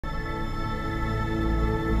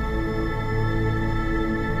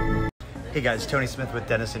Hey guys, Tony Smith with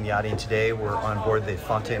Dennison Yachting. Today we're on board the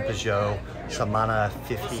Fountaine Pajot Samana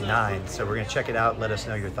 59. So we're going to check it out. Let us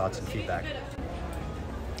know your thoughts and feedback.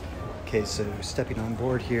 Okay, so stepping on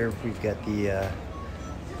board here, we've got the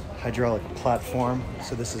hydraulic platform.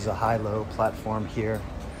 So this is a high-low platform here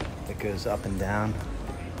that goes up and down.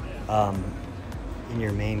 In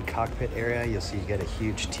your main cockpit area, you'll see you got a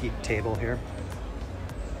huge teak table here.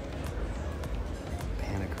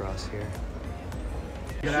 Pan across here.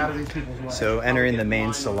 Get out of these people's way. So entering the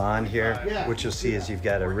main salon here, what you'll see is you've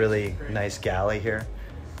got a really nice galley here.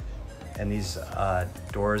 And these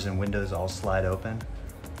doors and windows all slide open.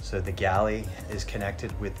 So the galley is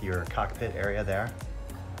connected with your cockpit area there.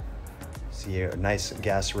 See a nice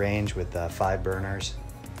gas range with 5 burners,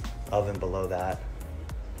 oven below that.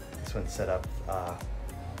 This one's set up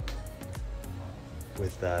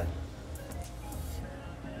with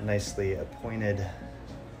nicely appointed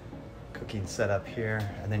cooking setup here,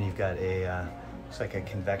 and then you've got a looks like a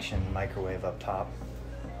convection microwave up top,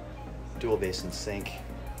 dual basin sink,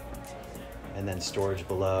 and then storage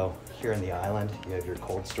below. Here in the island you have your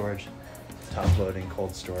cold storage, top loading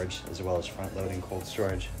cold storage, as well as front loading cold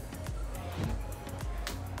storage.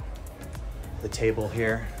 The table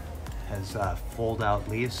here has fold out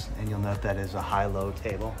leaves, and you'll note that is a high-low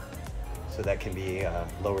table, so that can be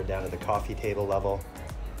lowered down to the coffee table level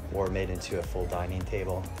or made into a full dining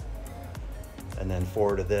table. And then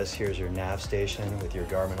forward of this, here's your nav station with your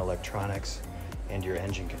Garmin electronics and your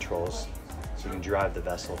engine controls. So you can drive the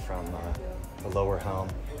vessel from the lower helm.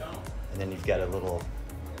 And then you've got a little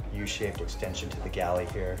U-shaped extension to the galley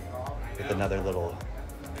here with another little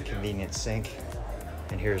convenient sink.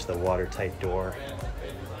 And here's the watertight door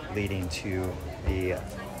leading to the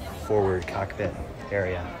forward cockpit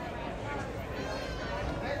area.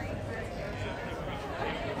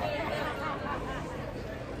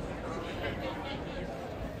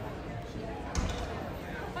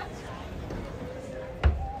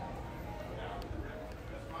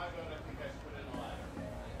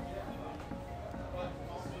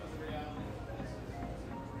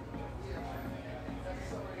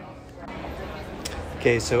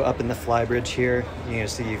 Okay, so up in the flybridge here, you can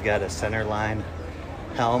see you've got a center line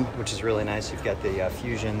helm, which is really nice. You've got the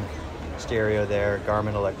Fusion stereo there,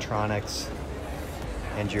 Garmin electronics,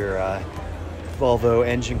 and your Volvo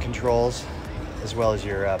engine controls, as well as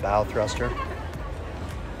your bow thruster.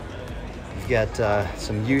 You've got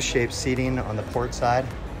some U-shaped seating on the port side,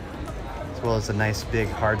 as well as a nice big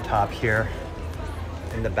hard top here.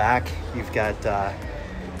 In the back, you've got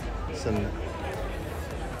some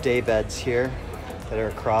day beds here that are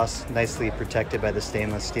across, nicely protected by the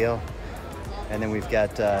stainless steel. And then we've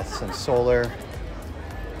got some solar,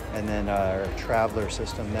 and then our traveler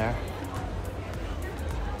system there.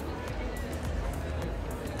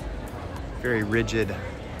 Very rigid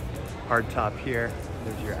hard top here.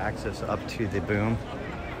 There's your access up to the boom.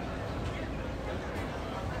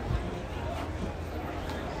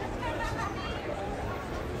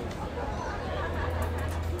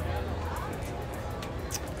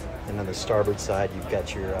 And on the starboard side, you've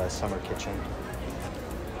got your summer kitchen.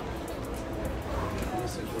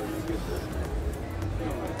 This is where you get the...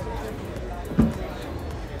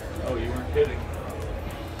 Oh, you weren't kidding.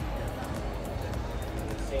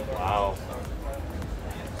 Wow.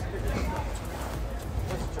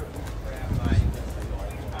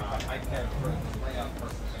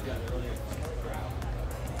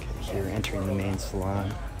 Okay, here entering the main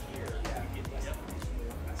salon.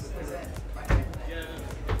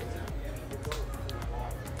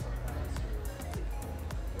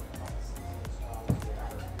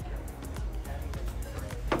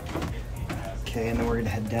 Okay, and then we're gonna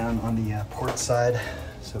head down on the port side.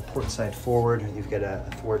 So port side forward, you've got a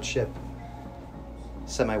thwart ship,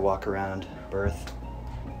 semi-walk around berth.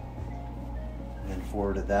 And then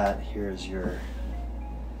forward of that, here's your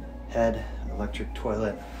head, electric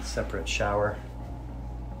toilet, separate shower.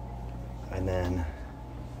 And then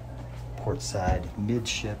port side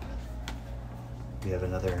midship, we have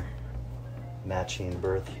another matching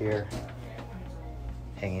berth here,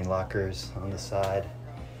 hanging lockers on the side,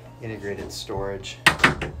 integrated storage.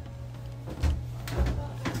 There's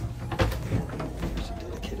a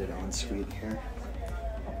dedicated ensuite here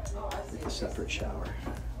with a separate shower.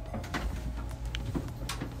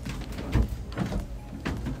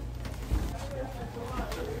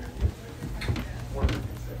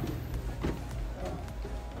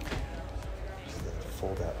 There's the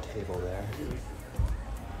fold-out table there.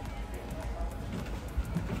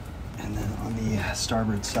 And then on the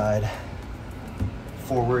starboard side,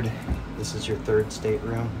 forward, this is your third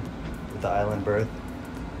stateroom with the island berth,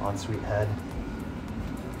 ensuite head.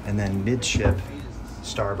 And then midship,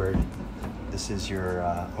 starboard, This is your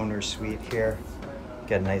owner's suite here.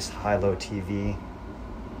 Got a nice high-low TV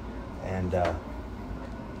and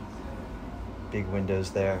big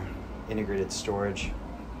windows there. Integrated storage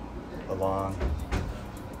along.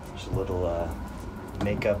 There's a little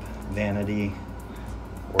makeup vanity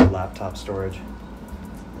or laptop storage.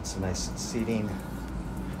 And some nice seating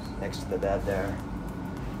next to the bed there.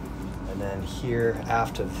 And then here,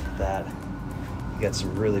 after that, you got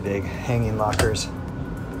some really big hanging lockers,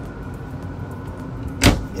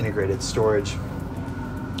 integrated storage,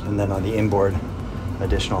 and then on the inboard,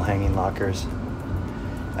 additional hanging lockers.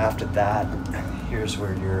 After that, here's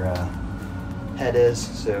where your head is.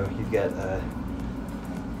 So you've got a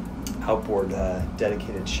outboard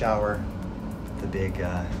dedicated shower, the big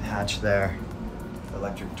hatch there,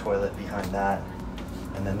 electric toilet behind that.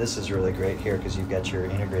 And then this is really great here because you've got your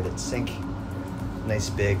integrated sink, nice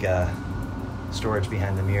big storage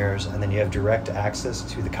behind the mirrors, and then you have direct access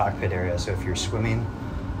to the cockpit area. So if you're swimming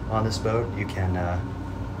on this boat, you can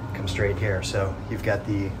come straight here. So you've got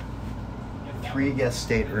the 3 guest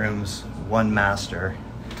staterooms, 1 master,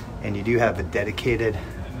 and you do have a dedicated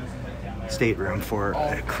stateroom for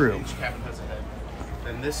a crew. Each cabin has a head.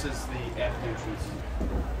 And this is the aft entrance.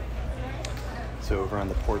 So over on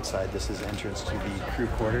the port side, this is entrance to the crew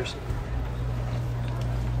quarters.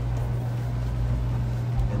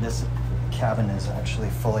 And this cabin is actually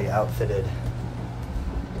fully outfitted.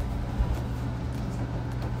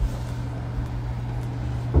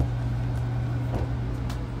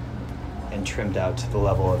 And trimmed out to the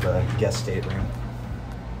level of a guest stateroom.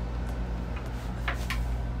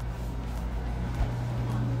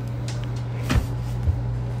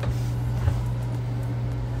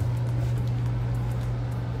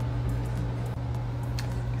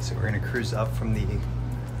 So we're going to cruise up from the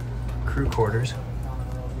crew quarters.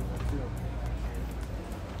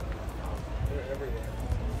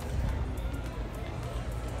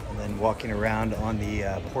 And then walking around on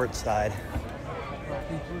the port side.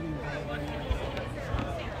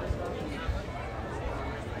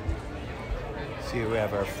 See, we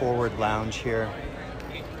have our forward lounge here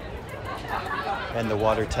and the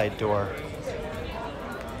watertight door.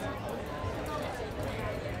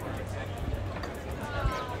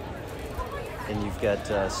 And you've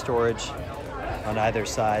got storage on either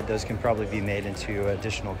side. Those can probably be made into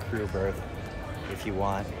additional crew berth if you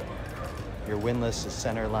want. Your windlass is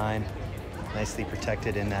center line, nicely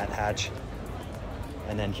protected in that hatch.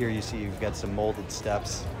 And then here you see you've got some molded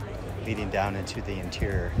steps leading down into the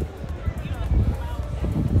interior.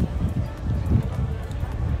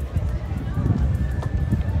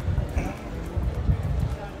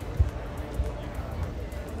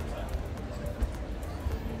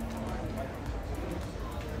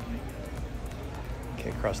 Okay,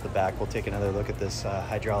 across the back, we'll take another look at this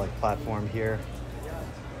hydraulic platform here.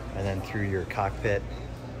 And then through your cockpit,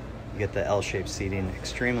 you get the L-shaped seating,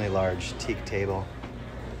 extremely large teak table.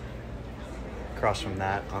 Across from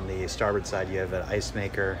that, on the starboard side, you have an ice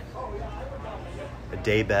maker, a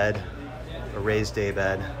day bed, a raised day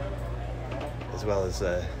bed, as well as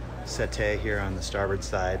a settee here on the starboard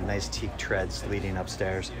side. Nice teak treads leading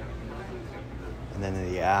upstairs. And then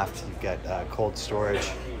in the aft, you've got cold storage,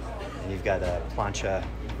 and you've got a plancha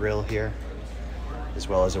grill here, as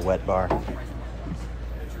well as a wet bar.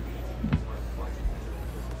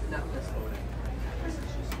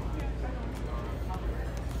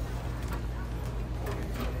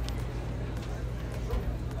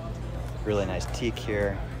 Really nice teak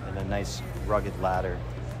here, and a nice rugged ladder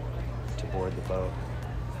to board the boat.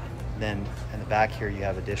 Then in the back here, you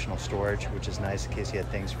have additional storage, which is nice in case you had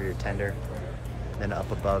things for your tender. Then up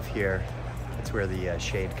above here, that's where the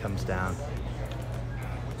shade comes down.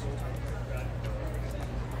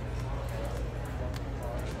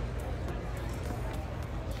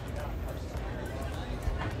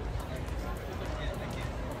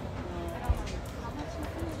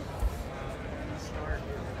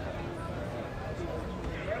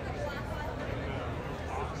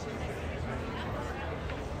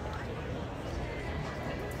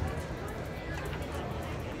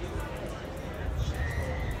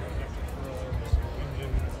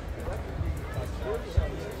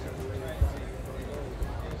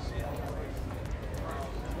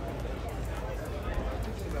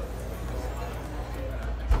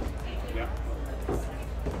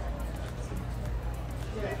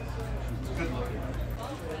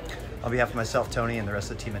 On behalf of myself, Tony, and the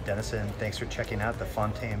rest of the team at Denison, thanks for checking out the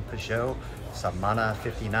Fountaine Pajot Samana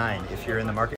 59. If you're in the market